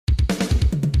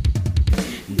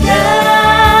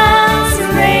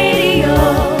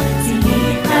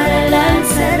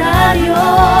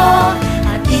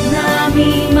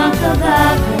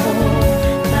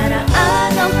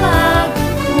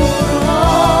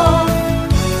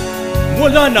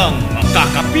Wala nang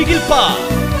makakapigil pa.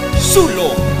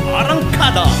 Sulong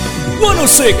Arangkada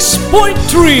 106.3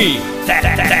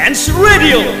 Dance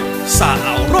Radio sa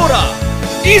Aurora,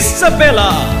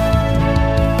 Isabela.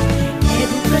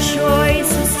 Edukasyo'y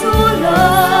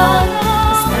susulong,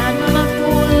 basta't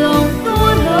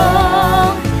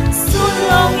magtulong-tulong.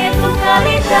 Sulong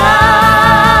edukalidad,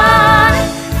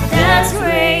 Dance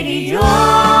Radio.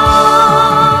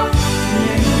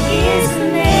 Learning is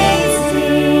amazing.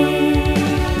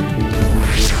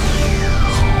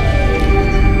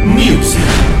 Music,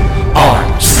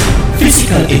 arts,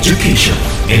 physical education,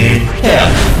 and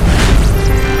health.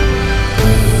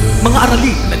 Mga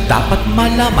aralin na dapat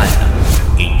malaman,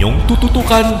 inyong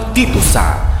tututukan dito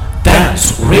sa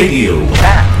Dance Radio.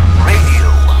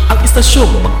 Ang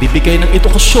istasyong magbibigay ng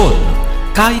edukasyon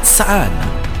kahit saan.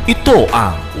 Ito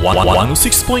ang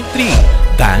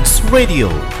 106.3 Dance Radio.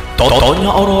 Totonia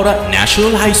Aurora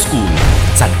National High School,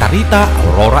 Santa Rita,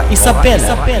 Aurora,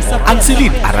 Isabela. Ang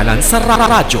silid-aralan sa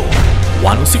radyo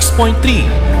 106.3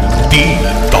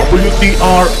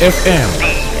 DWDR-FM.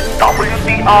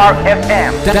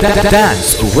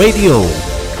 Dance Radio.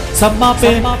 Sa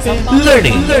MAPEH,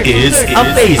 learning is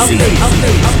amazing.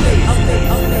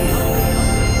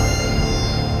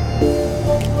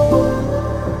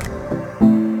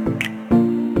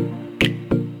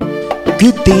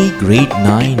 Good day, grade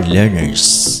 9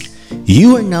 learners.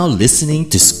 You are now listening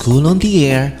to School on the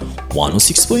Air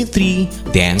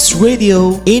 106.3 Dance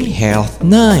Radio in Health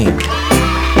 9.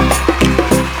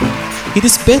 It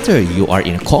is better you are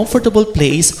in a comfortable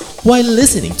place while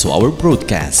listening to our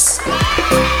broadcast.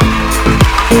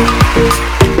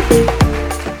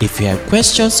 If you have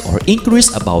questions or inquiries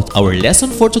about our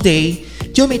lesson for today,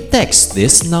 you may text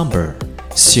this number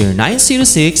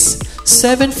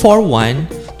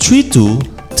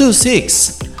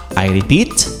 0906-741-3226. I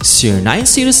repeat,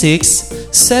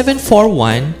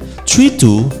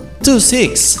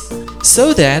 0906-741-3226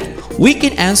 so that we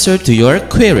can answer to your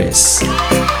queries.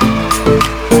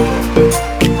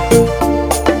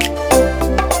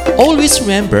 Always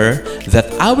remember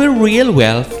that our real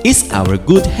wealth is our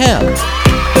good health.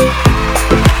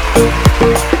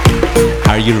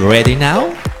 Are you ready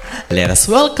now? Let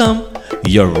us welcome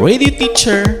your radio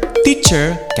teacher,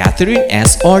 Teacher Catherine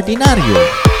S. Ordinario.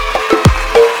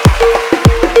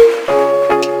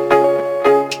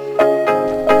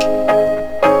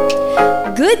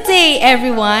 Good day,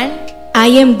 everyone. I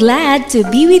am glad to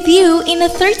be with you in a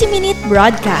 30-minute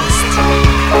broadcast.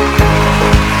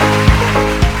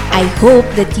 I hope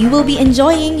that you will be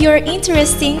enjoying your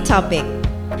interesting topic.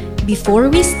 Before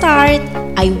we start,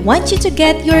 I want you to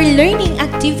get your learning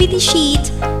activity sheet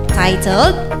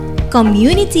titled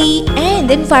Community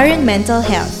and Environmental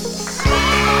Health.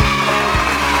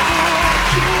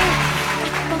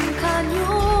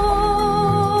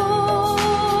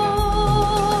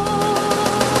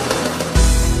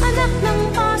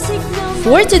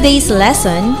 For today's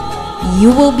lesson, you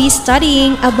will be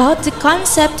studying about the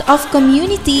concept of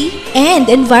community and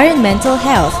environmental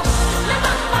health.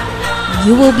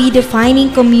 You will be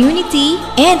defining community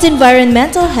and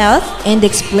environmental health and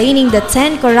explaining the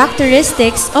 10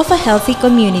 characteristics of a healthy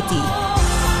community.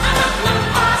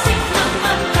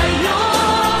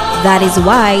 That is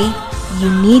why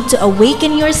you need to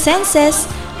awaken your senses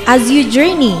as you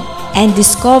journey and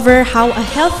discover how a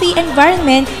healthy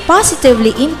environment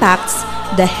positively impacts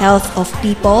the health of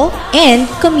people and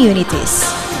communities.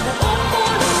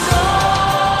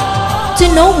 To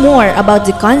know more about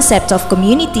the concept of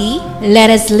community, let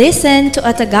us listen to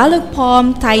a Tagalog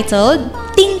poem titled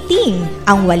Ting Ting,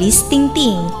 Ang Walis Ting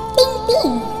Ting. Ting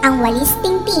Ting, Ang Walis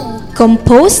Ting Ting.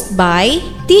 Composed by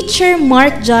Teacher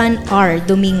Mark John R.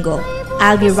 Domingo.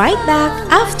 I'll be right back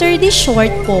after this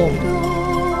short poem.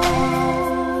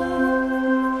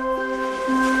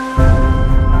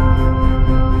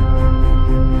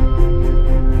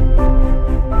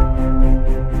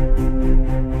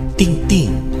 Ting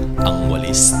Ting, Ang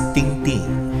Walis Ting Ting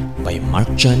by Mark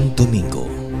John Domingo.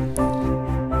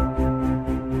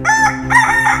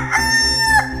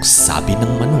 Sabi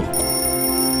ng manok,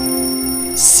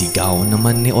 sigaw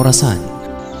naman ni orasan.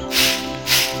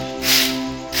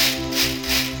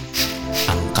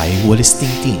 Ang kay Walis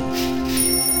Ting Ting.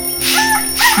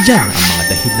 Yan ang mga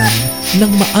dahilan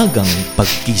ng maagang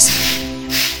pagkising.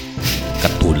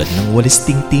 Katulad ng walis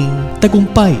tingting,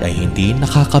 tagumpay ay hindi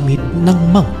nakakamit ng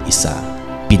mang-isa.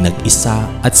 Pinag-isa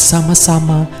at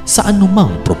sama-sama sa anumang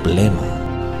problema.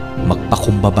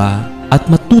 Magpakumbaba at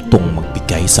matutong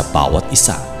magbigay sa bawat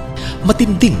isa.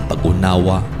 Matinding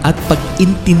pag-unawa at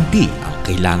pag-intindi ang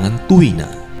kailangan tuwina.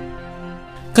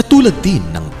 Katulad din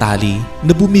ng tali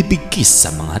na bumibigkis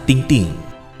sa mga tingting.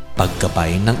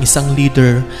 Paggabay ng isang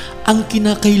leader ang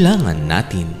kinakailangan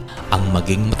natin. Ang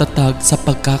maging matatag sa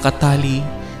pagkakatali,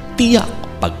 tiyak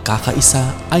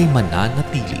pagkakaisa ay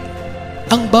mananatili.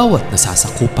 Ang bawat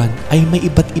nasasakupan ay may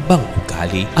iba't ibang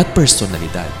ugali at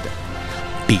personalidad.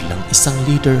 Bilang isang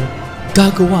leader,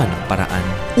 gagawa ng paraan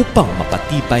upang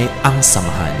mapatibay ang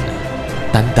samahan.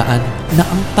 Tandaan na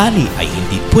ang tali ay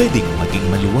hindi pwedeng maging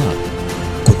maluwag,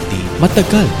 kundi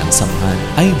matagal ng samahan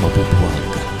ay mabubuwag.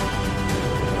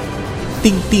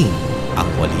 Ting-ting ang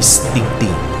walis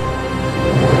ting-ting.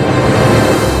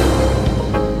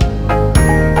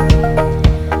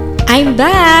 I'm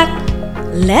back!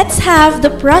 Let's have the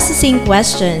processing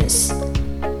questions.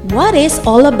 What is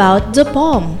all about the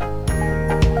poem?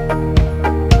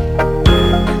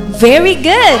 Very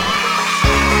good!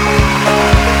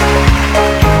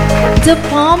 The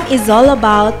poem is all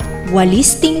about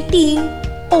walis ting-ting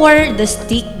or the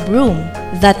stick broom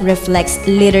that reflects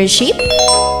leadership,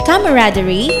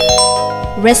 camaraderie,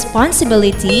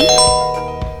 responsibility,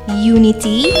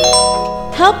 unity,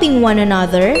 helping one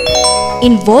another,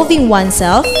 involving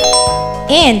oneself,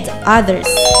 and others.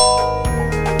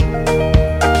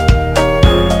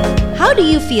 How do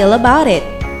you feel about it?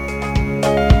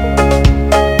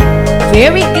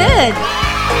 Very good!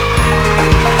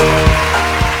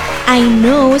 I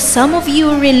know some of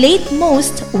you relate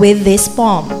most with this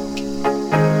poem.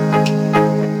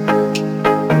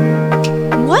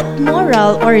 What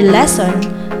moral or lesson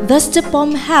does the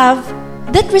poem have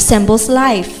that resembles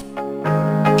life?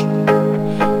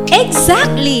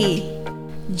 Exactly!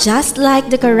 Just like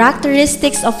the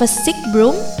characteristics of a stick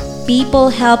broom, people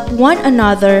help one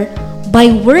another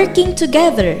by working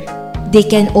together. They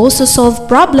can also solve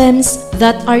problems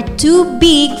that are too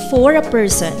big for a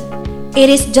person. It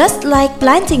is just like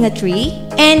planting a tree,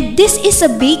 and this is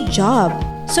a big job.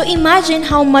 So imagine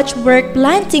how much work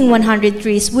planting 100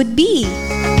 trees would be.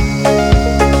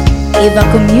 If a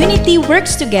community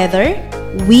works together,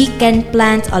 we can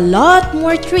plant a lot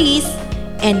more trees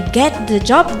and get the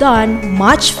job done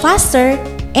much faster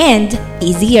and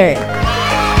easier.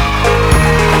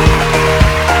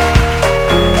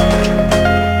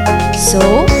 So,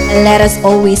 let us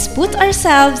always put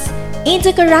ourselves in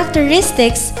the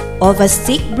characteristics of a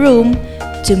stick broom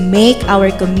to make our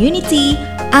community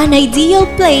an ideal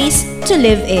place to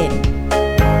live in.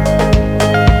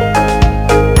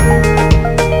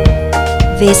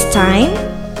 This time,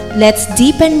 let's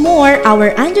deepen more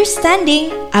our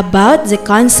understanding about the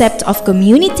concept of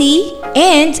community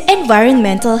and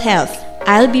environmental health.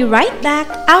 I'll be right back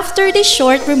after this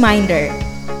short reminder.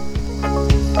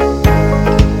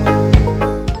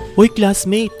 Hoy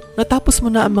classmate, natapos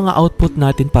mo na ang mga output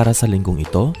natin para sa linggong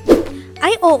ito?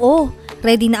 Ay oo,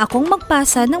 ready na akong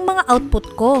magpasa ng mga output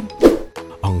ko.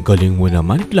 Ang galing mo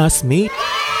naman classmate.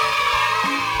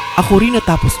 Ako rin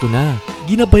natapos ko na.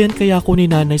 Ginabayan kaya ako ni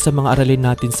nanay sa mga aralin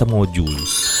natin sa modules.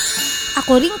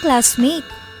 Ako rin classmate.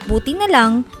 Buti na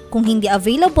lang, kung hindi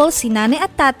available si nanay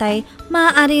at tatay,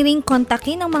 maaari ring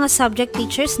kontakin ang mga subject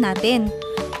teachers natin.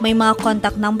 May mga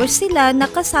contact numbers sila na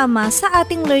kasama sa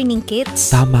ating learning kits.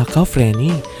 Tama ka,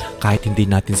 Frenny. Kahit hindi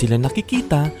natin sila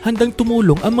nakikita, handang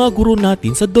tumulong ang mga guro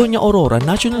natin sa Doña Aurora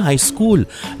National High School,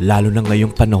 lalo na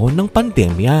ngayong panahon ng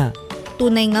pandemya.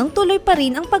 Tunay ngang tuloy pa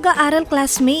rin ang pag-aaral,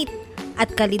 classmate.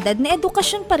 At kalidad na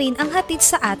edukasyon pa rin ang hatid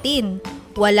sa atin.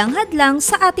 Walang hadlang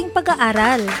sa ating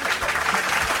pag-aaral.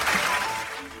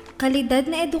 Kalidad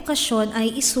na edukasyon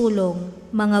ay isulong.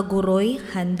 Mga guro'y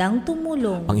handang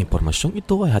tumulong. Ang impormasyong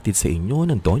ito ay hatid sa inyo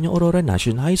ng Doña Aurora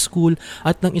National High School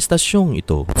at ng istasyong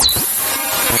ito.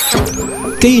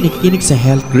 Kayo nakikinig sa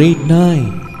Health Grade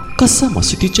 9. Kasama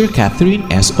si Teacher Catherine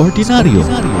S. Ordinario.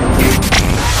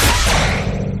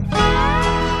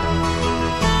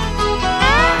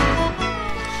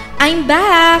 I'm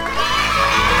back!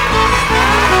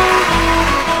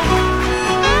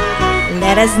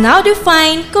 Let us now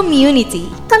define community.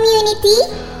 Community?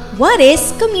 What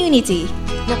is community?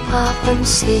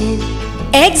 Napapansin.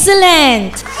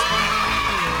 Excellent!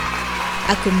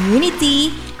 A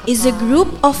community is a group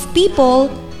of people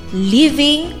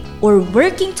living or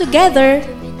working together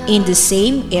in the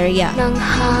same area. Ng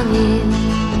hangin.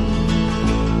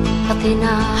 Pati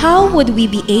na. How would we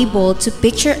be able to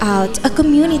picture out a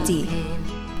community?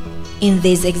 In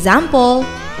this example,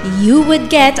 you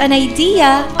would get an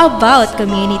idea about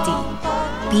community.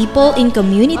 People in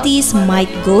communities might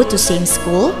go to same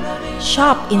school,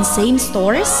 shop in same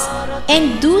stores,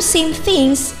 and do same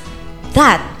things.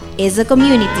 That is a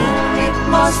community.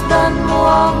 Masdan mo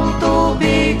ang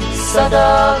tubig sa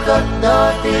dagat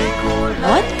dati kulay.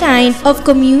 What kind of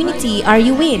community are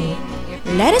you in?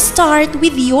 Let us start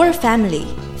with your family.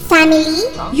 Family?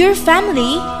 Your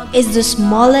family is the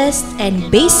smallest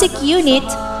and basic unit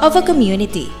of a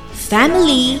community.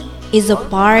 Family is a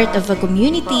part of a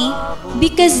community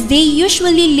because they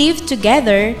usually live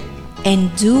together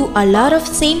and do a lot of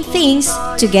same things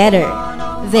together.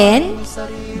 Then,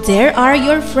 there are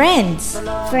your friends.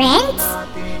 Friends?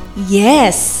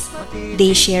 Yes,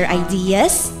 they share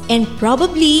ideas and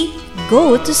probably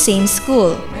go to same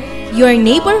school. Your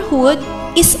neighborhood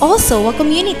is also a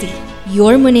community.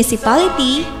 Your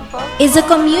municipality is a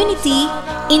community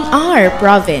in our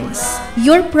province.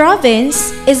 Your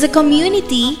province is a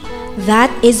community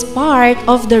that is part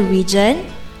of the region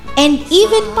and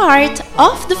even part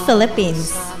of the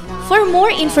Philippines. For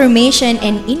more information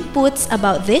and inputs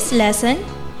about this lesson,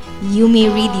 you may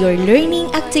read your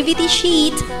learning activity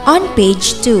sheet on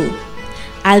page 2.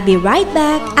 I'll be right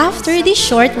back after this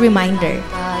short reminder.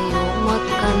 Tayo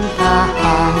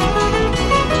magkantahan.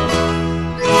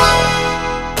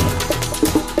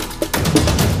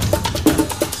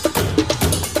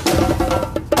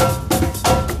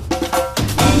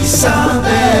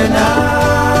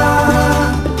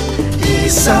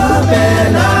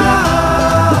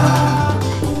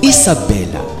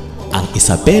 Isabela. Ang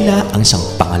Isabela ang siyang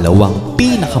pangalawang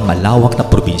pinakamalawak na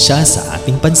probinsya sa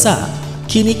ating bansa.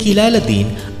 Kinikilala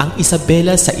din ang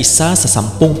Isabela sa isa sa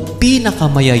 10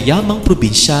 pinakamayayamang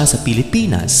probinsya sa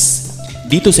Pilipinas.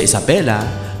 Dito sa Isabela,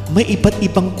 may iba't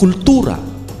ibang kultura,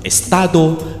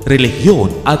 estado,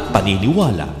 relihiyon at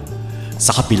paniniwala.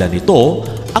 Sa kapila nito,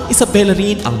 ang Isabela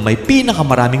rin ang may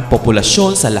pinakamaraming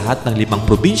populasyon sa lahat ng 5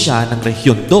 probinsya ng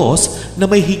Rehiyon 2 na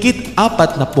may higit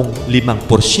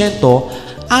 45%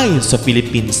 ayon sa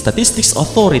Philippine Statistics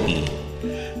Authority.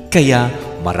 Kaya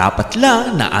marapat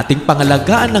lang na ating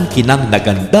pangalagaan ng kinang na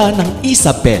ganda ng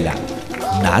Isabela.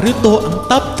 Narito ang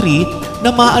top 3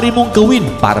 na maaari mong gawin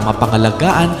para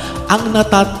mapangalagaan ang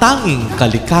natatanging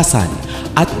kalikasan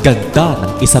at ganda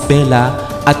ng Isabela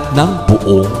at ng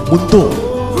buong mundo.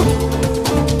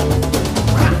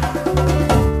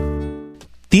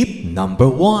 Tip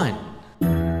number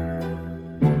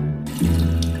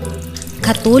 1.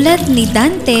 Katulad ni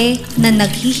Dante na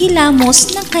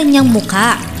naghihilamos ng kanyang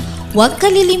muka, huwag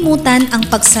kalilimutan ang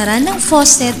pagsara ng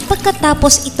faucet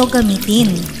pagkatapos ito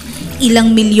gamitin.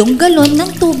 Ilang milyong galon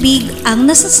ng tubig ang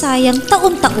nasasayang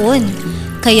taon-taon,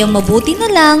 kaya mabuti na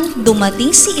lang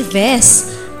dumating si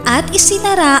Yves at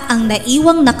isinara ang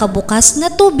naiwang nakabukas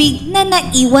na tubig na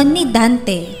naiwan ni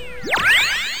Dante.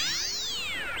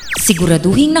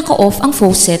 Siguraduhin naka-off ang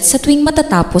faucet sa tuwing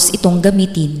matatapos itong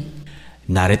gamitin.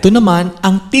 Narito naman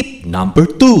ang tip number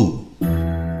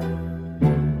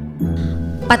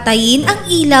 2. Patayin ang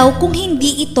ilaw kung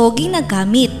hindi ito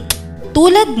ginagamit.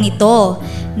 Tulad nito,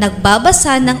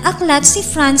 nagbabasa ng aklat si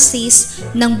Francis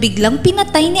nang biglang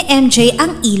pinatay ni MJ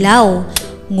ang ilaw.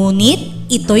 Ngunit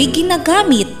ito'y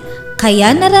ginagamit,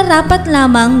 kaya nararapat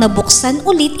lamang nabuksan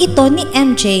ulit ito ni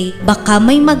MJ. Baka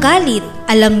may magalit.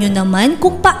 Alam nyo naman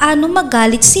kung paano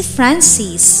magalit si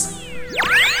Francis.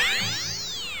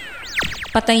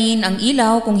 Patayin ang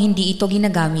ilaw kung hindi ito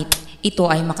ginagamit. Ito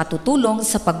ay makatutulong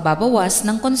sa pagbabawas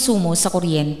ng konsumo sa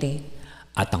kuryente.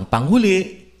 At ang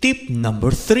panghuli, tip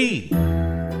number 3.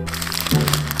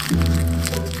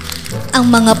 Ang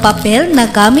mga papel na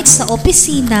gamit sa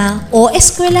opisina o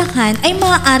eskwelahan ay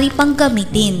maaari pang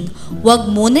gamitin. Huwag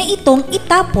muna itong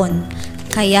itapon.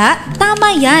 Kaya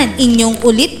tama yan, inyong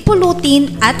ulit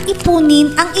pulutin at ipunin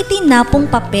ang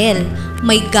itinapong papel.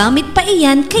 May gamit pa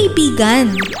iyan,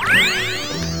 kaibigan.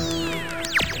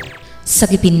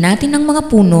 Sagipin natin ang mga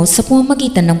puno sa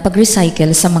pamamagitan ng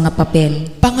pag-recycle sa mga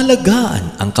papel.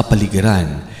 Pangalagaan ang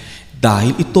kapaligiran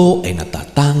dahil ito ay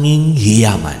natatanging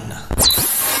hiyaman.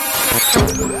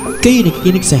 Kayo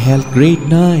nakikinig sa Health Grade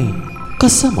 9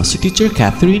 kasama si Teacher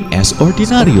Catherine S.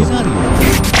 Ordinario.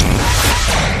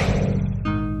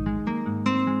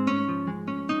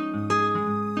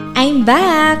 I'm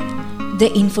back! The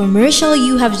infomercial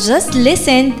you have just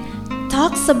listened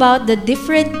talks about the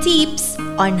different tips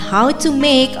on how to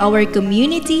make our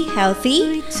community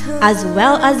healthy as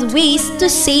well as ways to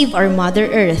save our Mother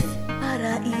Earth.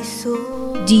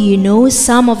 Do you know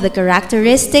some of the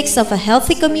characteristics of a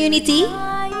healthy community?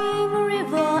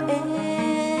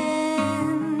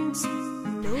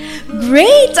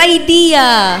 Great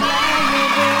idea!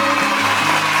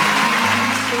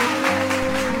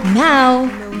 Now,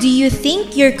 do you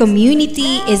think your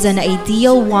community is an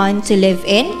ideal one to live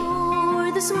in?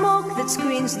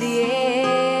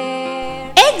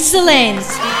 Excellent!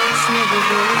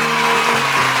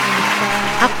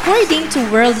 According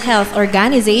to World Health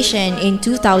Organization in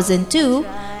 2002,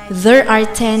 there are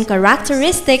 10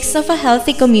 characteristics of a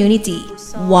healthy community.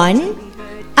 1.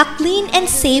 A clean and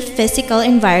safe physical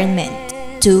environment.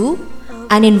 2.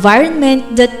 An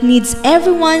environment that meets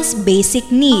everyone's basic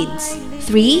needs.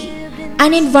 3.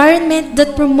 An environment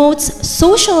that promotes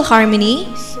social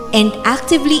harmony and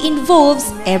actively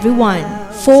involves everyone.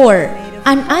 4.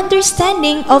 An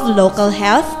understanding of local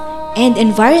health and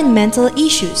environmental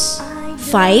issues.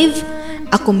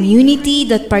 5. A community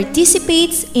that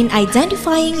participates in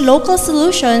identifying local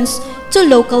solutions to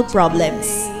local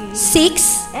problems.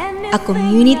 6. A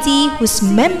community whose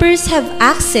members have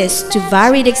access to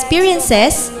varied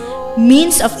experiences,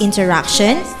 means of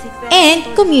interaction, and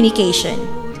communication.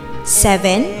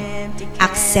 7.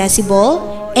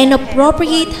 Accessible and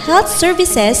appropriate health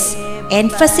services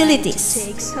and facilities.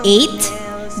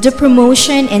 8. The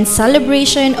promotion and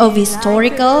celebration of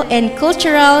historical and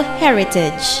cultural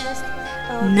heritage.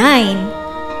 9.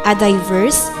 A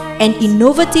diverse and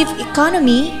innovative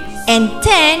economy. And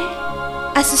 10.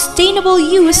 A sustainable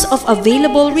use of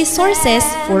available resources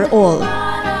for all.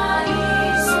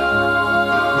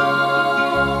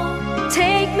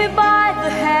 Take me by the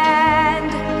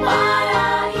hand.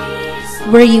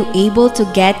 Were you able to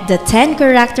get the 10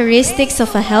 characteristics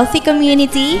of a healthy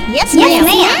community? Yes, ma'am.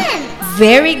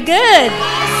 Very good!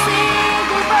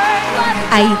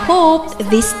 I hope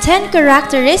these 10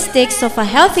 characteristics of a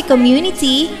healthy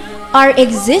community are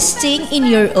existing in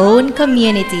your own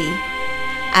community.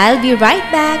 I'll be right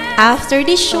back after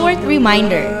this short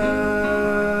reminder.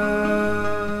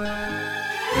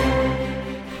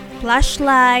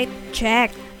 Flashlight,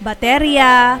 check.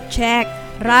 Baterya, check.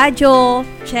 Radyo,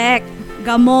 check.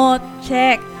 Gamot,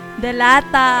 check.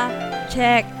 Delata,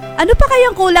 check. Ano pa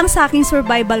kayang kulang sa aking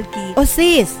survival kit? O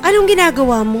sis, anong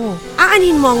ginagawa mo?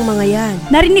 Aanhin mo ang mga yan.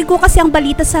 Narinig ko kasi ang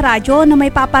balita sa radyo na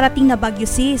may paparating na bagyo,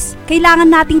 sis. Kailangan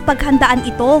nating paghandaan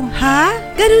ito.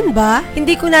 Ha? Ganun ba?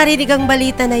 Hindi ko narinig ang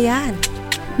balita na yan.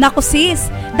 Naku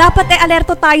sis, dapat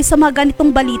alerto tayo sa mga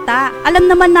ganitong balita. Alam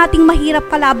naman nating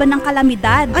mahirap kalaban ng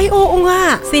kalamidad. Ay oo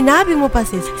nga, sinabi mo pa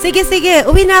sis. Sige,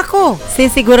 uwi na ako.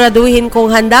 Sisiguraduhin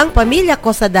kong handa ang pamilya ko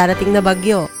sa darating na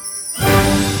bagyo.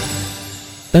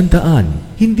 Tandaan,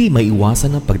 hindi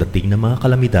maiwasan ang pagdating ng mga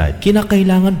kalamidad.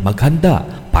 Kinakailangan maghanda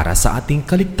para sa ating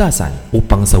kaligtasan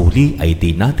upang sa huli ay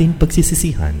di natin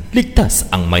pagsisisihan. Ligtas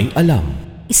ang may alam.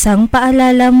 Isang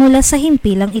paalala mula sa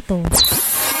himpilang ito.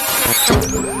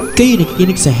 Kayo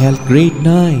nakikinig sa Health Grade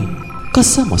 9.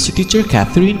 Kasama si Teacher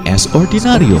Catherine S.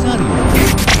 Ordinario.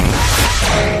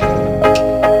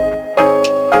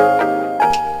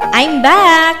 I'm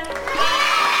back!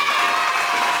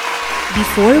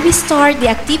 Before we start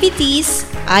the activities,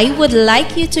 I would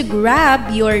like you to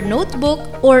grab your notebook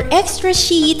or extra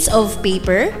sheets of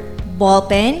paper,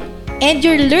 ballpen, and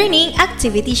your learning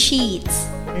activity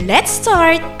sheets. Let's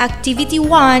start Activity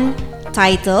 1,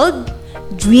 titled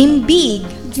Dream Big.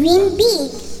 Dream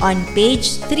big. On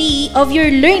page 3 of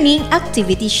your learning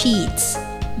activity sheets.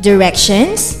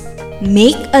 Directions: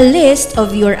 make a list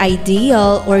of your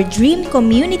ideal or dream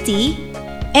community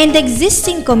and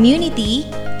existing community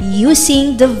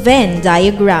using the Venn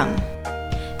diagram.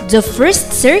 The first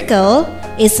circle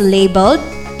is labeled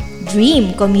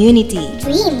Dream Community.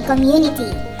 Dream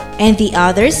community. And the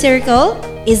other circle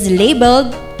is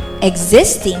labeled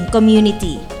Existing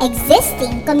Community.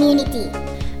 Existing community.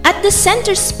 At the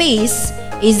center space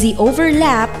is the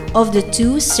overlap of the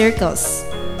two circles.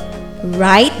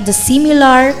 Write the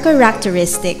similar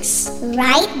characteristics.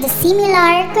 Write the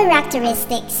similar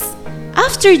characteristics.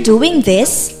 After doing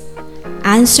this,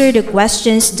 answer the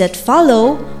questions that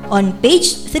follow on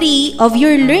page 3 of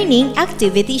your learning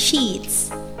activity sheets.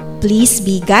 Please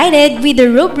be guided with the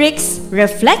rubrics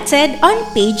reflected on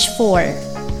page 4.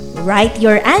 Write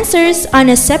your answers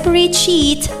on a separate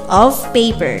sheet of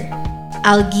paper.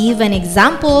 I'll give an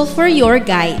example for your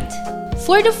guide.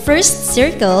 For the first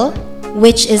circle,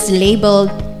 which is labeled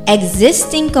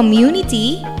Existing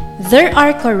Community, there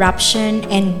are corruption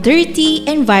and dirty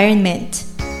environment.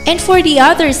 And for the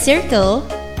other circle,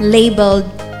 labeled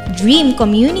Dream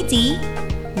Community,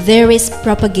 there is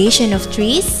propagation of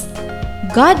trees,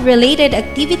 God-related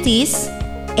activities,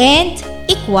 and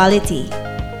equality.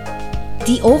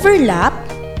 The overlap,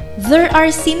 there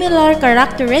are similar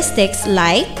characteristics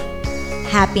like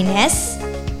happiness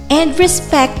and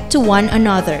respect to one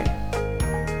another.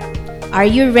 Are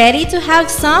you ready to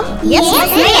have some? Yes,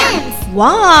 ma'am.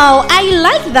 Wow, I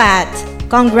like that!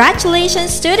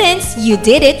 Congratulations, students! You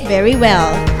did it very well.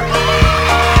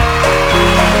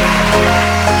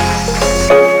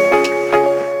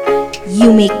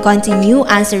 You may continue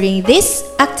answering this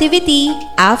activity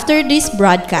after this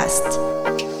broadcast.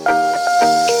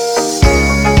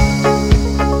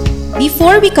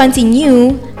 Before we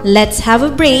continue, let's have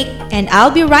a break and I'll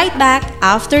be right back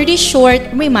after this short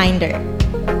reminder.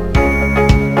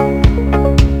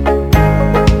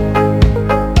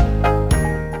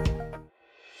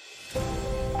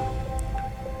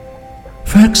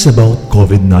 Facts about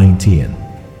COVID-19.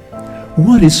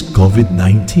 What is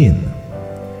COVID-19?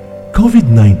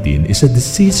 COVID-19 is a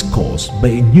disease caused by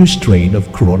a new strain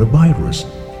of coronavirus.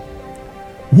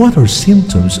 What are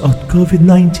symptoms of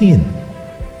COVID-19?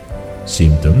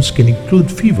 Symptoms can include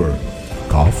fever,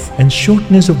 cough, and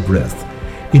shortness of breath.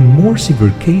 In more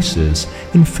severe cases,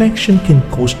 infection can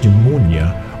cause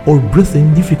pneumonia or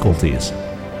breathing difficulties.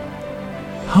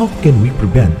 How can we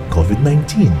prevent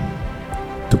COVID-19?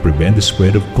 To prevent the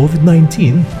spread of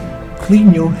COVID-19,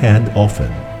 clean your hand often.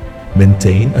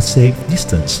 Maintain a safe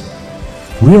distance.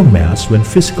 Wear masks when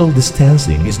physical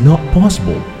distancing is not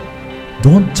possible.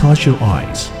 Don't touch your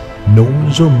eyes,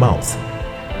 nose, or mouth.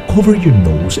 Cover your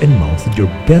nose and mouth with your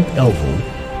bent elbow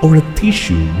or a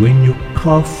tissue when you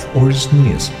cough or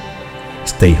sneeze.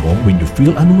 Stay home when you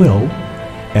feel unwell,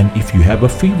 and if you have a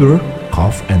fever,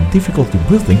 cough, and difficulty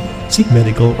breathing, seek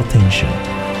medical attention.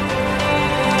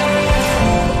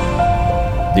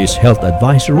 This health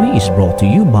advisory is brought to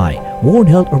you by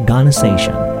World Health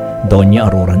Organization,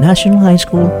 Doña Aurora National High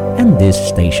School, and this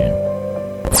station.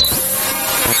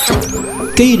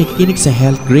 Kayo nakikinig sa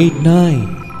Health Grade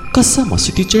 9. Kasama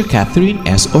si Teacher Catherine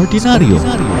S. Ordinario.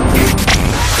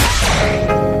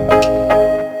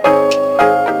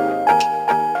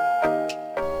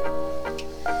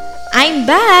 I'm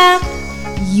back!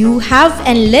 You have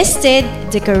enlisted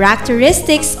the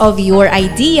characteristics of your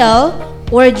ideal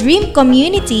or dream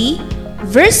community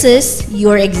versus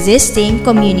your existing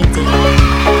community.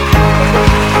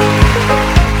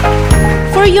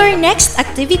 For your next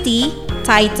activity,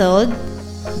 titled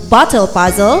Bottle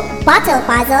Puzzle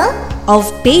of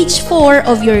page 4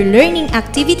 of your learning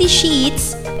activity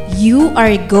sheets, you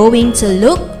are going to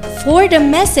look for the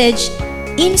message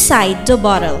inside the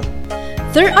bottle.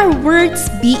 There are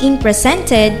words being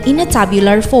presented in a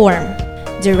tabular form.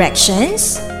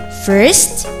 Directions: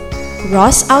 first,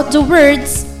 cross out the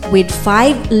words with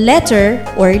 5 letters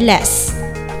or less.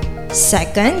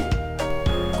 Second,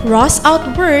 cross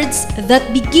out words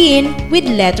that begin with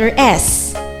letter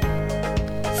S.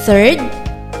 Third,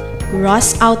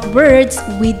 cross out words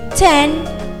with 10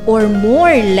 or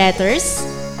more letters.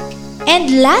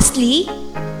 And lastly,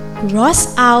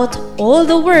 cross out all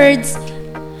the words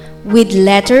with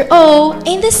letter O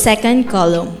in the second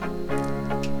column.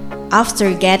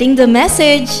 After getting the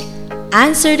message,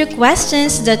 answer the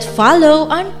questions that follow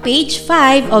on page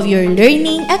 5 of your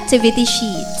learning activity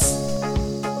sheets.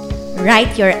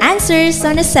 Write your answers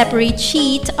on a separate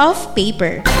sheet of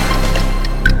paper.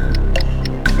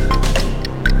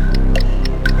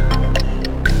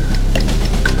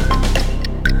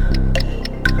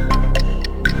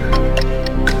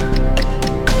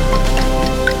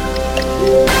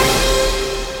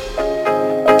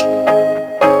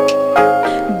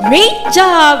 Great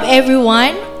job,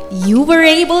 everyone! You were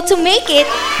able to make it!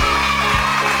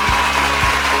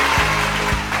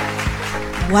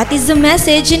 What is the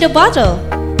message in the bottle?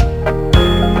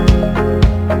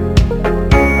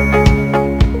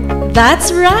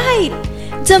 That's right!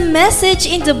 The message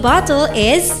in the bottle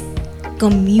is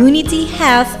Community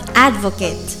Health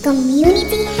Advocate.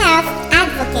 Community Health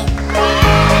Advocate.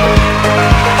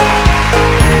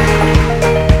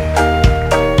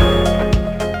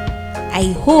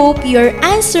 I hope your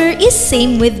answer is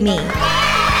same with me.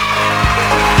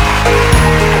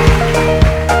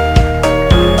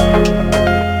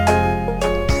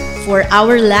 For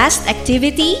our last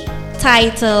activity,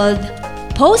 titled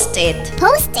Post-it,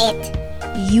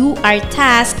 you are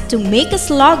tasked to make a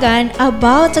slogan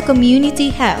about the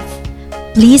community health.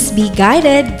 Please be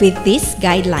guided with these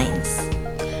guidelines.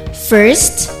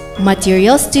 First,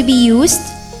 materials to be used: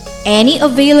 any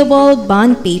available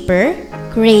bond paper,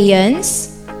 crayons,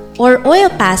 or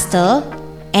oil pastel,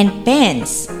 and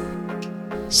pens.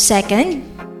 Second,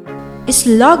 a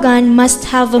slogan must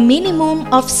have a minimum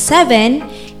of 7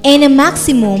 and a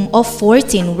maximum of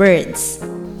 14 words.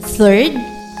 Third,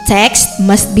 text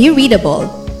must be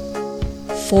readable.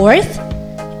 Fourth,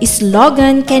 a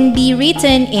slogan can be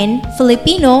written in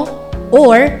Filipino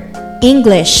or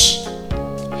English.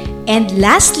 And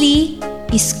lastly,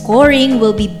 scoring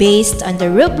will be based on the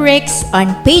rubrics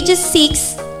on pages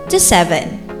 6 to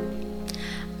 7.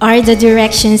 Are the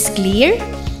directions clear?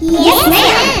 Yes,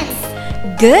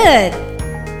 ma'am! Good!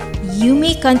 You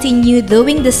may continue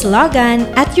doing the slogan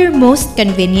at your most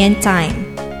convenient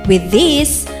time. With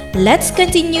this, let's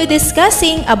continue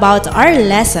discussing about our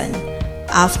lesson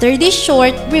after this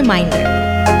short reminder.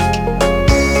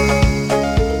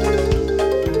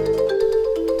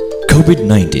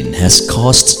 COVID-19 has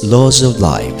caused loss of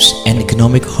lives and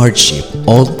economic hardship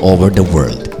all over the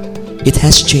world. It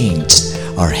has changed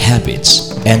our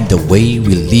habits, and the way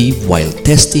we live while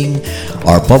testing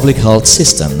our public health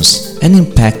systems and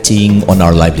impacting on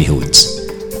our livelihoods.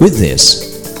 With this,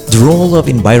 the role of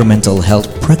environmental health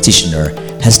practitioner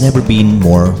has never been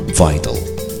more vital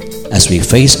as we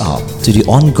face up to the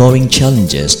ongoing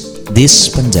challenges this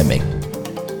pandemic.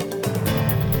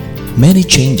 Many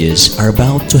changes are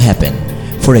about to happen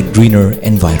for a greener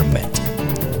environment,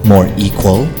 more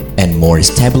equal and more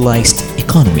stabilized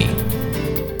economy.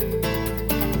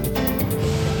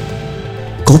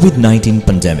 COVID-19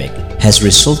 pandemic has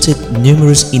resulted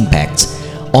numerous impacts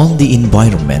on the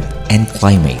environment and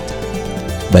climate.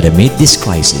 But amid this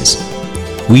crisis,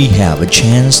 we have a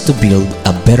chance to build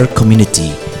a better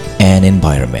community and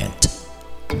environment.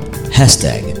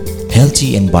 Hashtag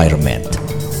healthy environment.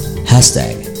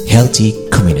 Hashtag healthy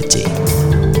community.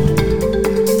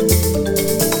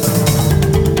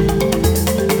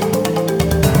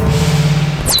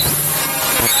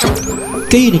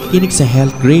 Kayo nakikinig sa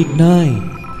Health Grade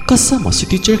 9. Kasama si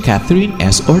Teacher Catherine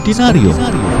S. Ordinario.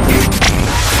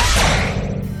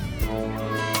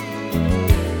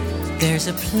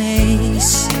 There's a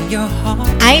place in your heart.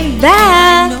 I'm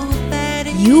back!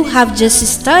 You have just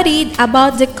studied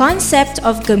about the concept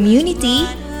of community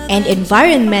and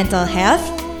environmental health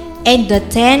and the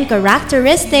 10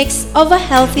 characteristics of a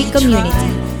healthy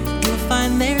community.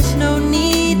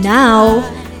 Now,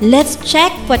 let's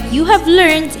check what you have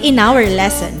learned in our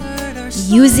lesson.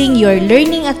 Using your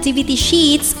learning activity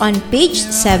sheets on page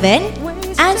 7,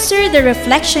 answer the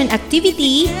reflection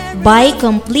activity by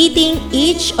completing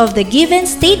each of the given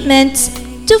statements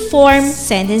to form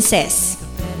sentences.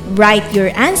 Write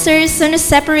your answers on a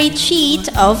separate sheet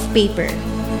of paper.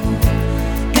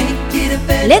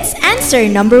 Let's answer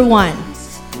number 1.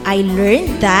 I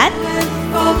learned that.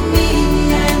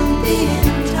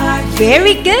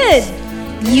 Very good!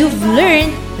 You've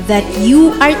learned that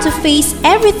you are to face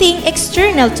everything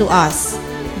external to us,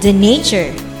 the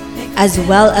nature, as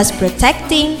well as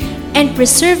protecting and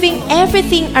preserving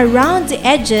everything around the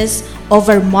edges of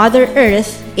our Mother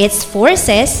Earth, its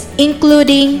forces,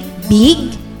 including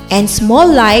big and small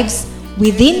lives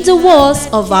within the walls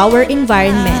of our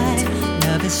environment.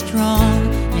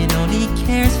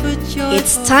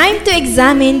 It's time to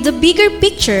examine the bigger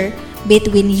picture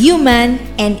between human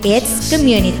and its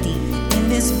community.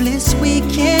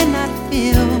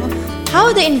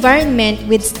 How the environment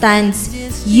withstands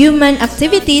human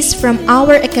activities from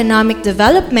our economic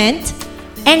development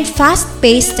and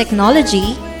fast-paced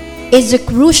technology is a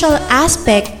crucial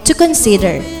aspect to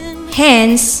consider.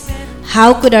 Hence,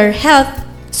 how could our health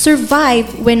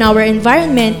survive when our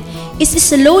environment is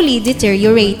slowly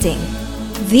deteriorating?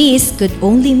 This could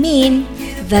only mean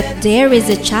that there is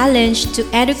a challenge to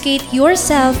educate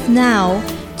yourself now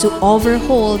to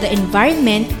overhaul the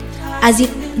environment as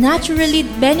it naturally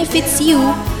benefits you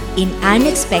in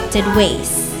unexpected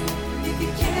ways.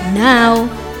 Now,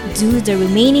 do the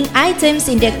remaining items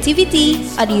in the activity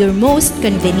at your most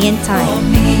convenient time.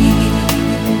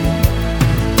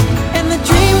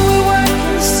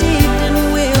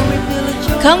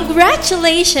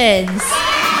 Congratulations!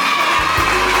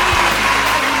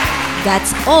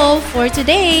 That's all for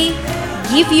today.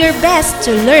 Give your best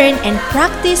to learn and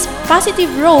practice positive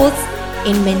roles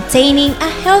in maintaining a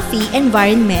healthy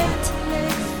environment.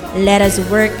 Let us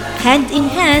work hand in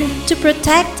hand to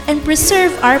protect and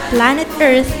preserve our planet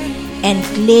Earth and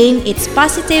claim its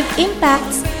positive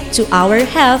impacts to our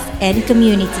health and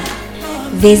community.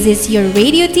 This is your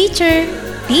radio teacher,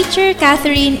 Teacher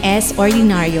Catherine S.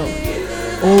 Ordinario.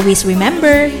 Always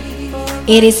remember,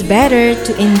 it is better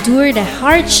to endure the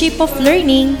hardship of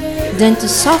learning than to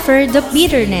suffer the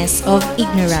bitterness of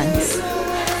ignorance.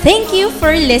 Thank you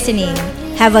for listening.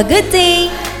 Have a good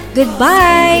day.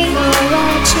 Goodbye.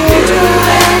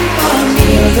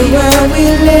 The world we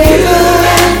live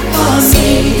in,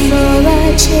 for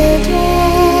our children.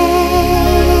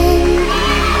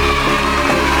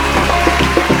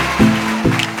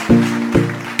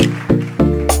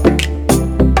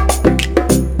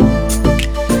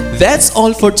 That's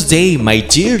all for today, my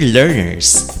dear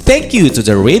learners. Thank you to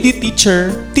the radio teacher,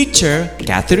 Teacher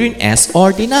Catherine S.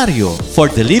 Ordinario, for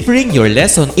delivering your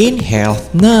lesson in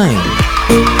Health 9.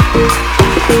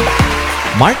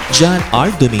 Mark John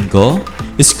R. Domingo,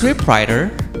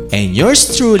 Scriptwriter, and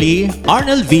yours truly,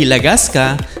 Arnold V.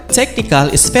 Lagasca,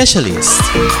 Technical Specialist.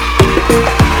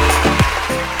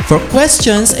 For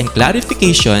questions and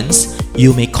clarifications,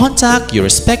 you may contact your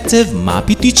respective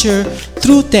MAPEH teacher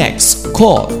through text,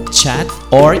 call, chat,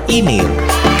 or email.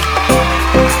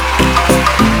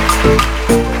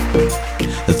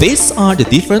 These are the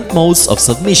different modes of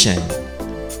submission.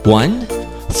 1.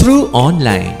 Through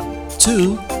online.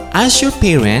 2. Ask your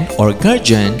parent or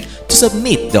guardian to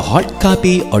submit the hard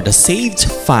copy or the saved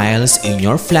files in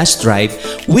your flash drive,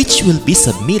 which will be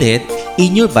submitted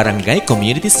in your barangay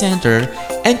community center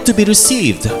and to be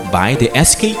received by the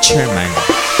SK chairman.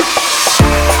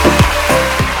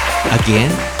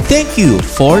 Again, thank you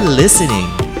for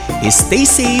listening. Stay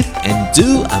safe and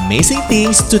do amazing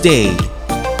things today.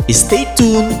 Stay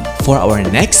tuned for our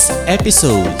next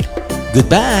episode.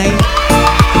 Goodbye!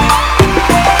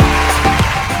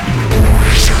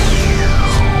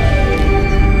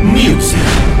 Music,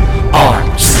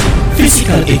 arts,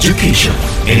 physical education,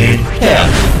 and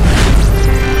health.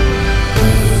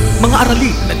 Mga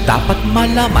aralin na dapat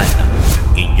malaman,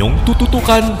 inyong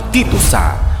tututukan dito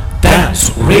sa Dance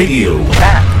Radio.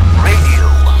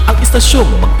 Ang istasyong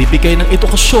magbibigay ng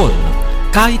edukasyon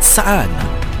kahit saan.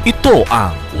 Ito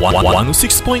ang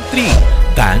 106.3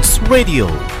 Dance Radio.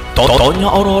 Totonia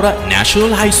Aurora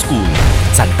National High School,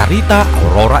 Santa Rita,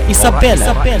 Aurora,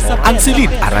 Isabela. Ang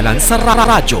silid-aralan sa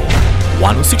radyo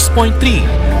 106.3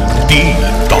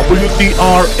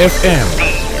 DWDR-FM.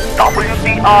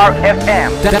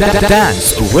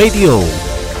 Dance Radio.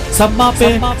 Sa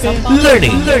MAPEH,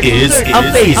 learning is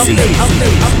amazing.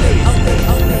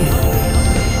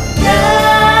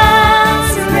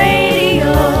 Dance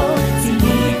Radio,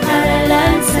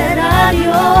 silid-aralan sa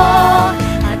radyo.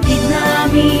 Hatid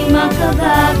namin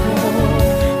makabago,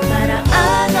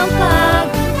 paraan ang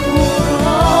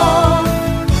pagtuturo.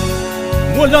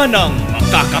 Wala nang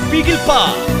makakapigil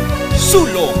pa.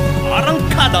 Sulong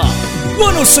Arangkada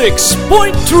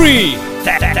 106.3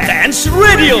 Dance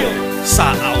Radio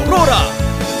sa Aurora,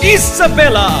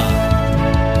 Isabela.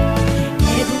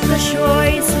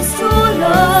 Edukasyon sa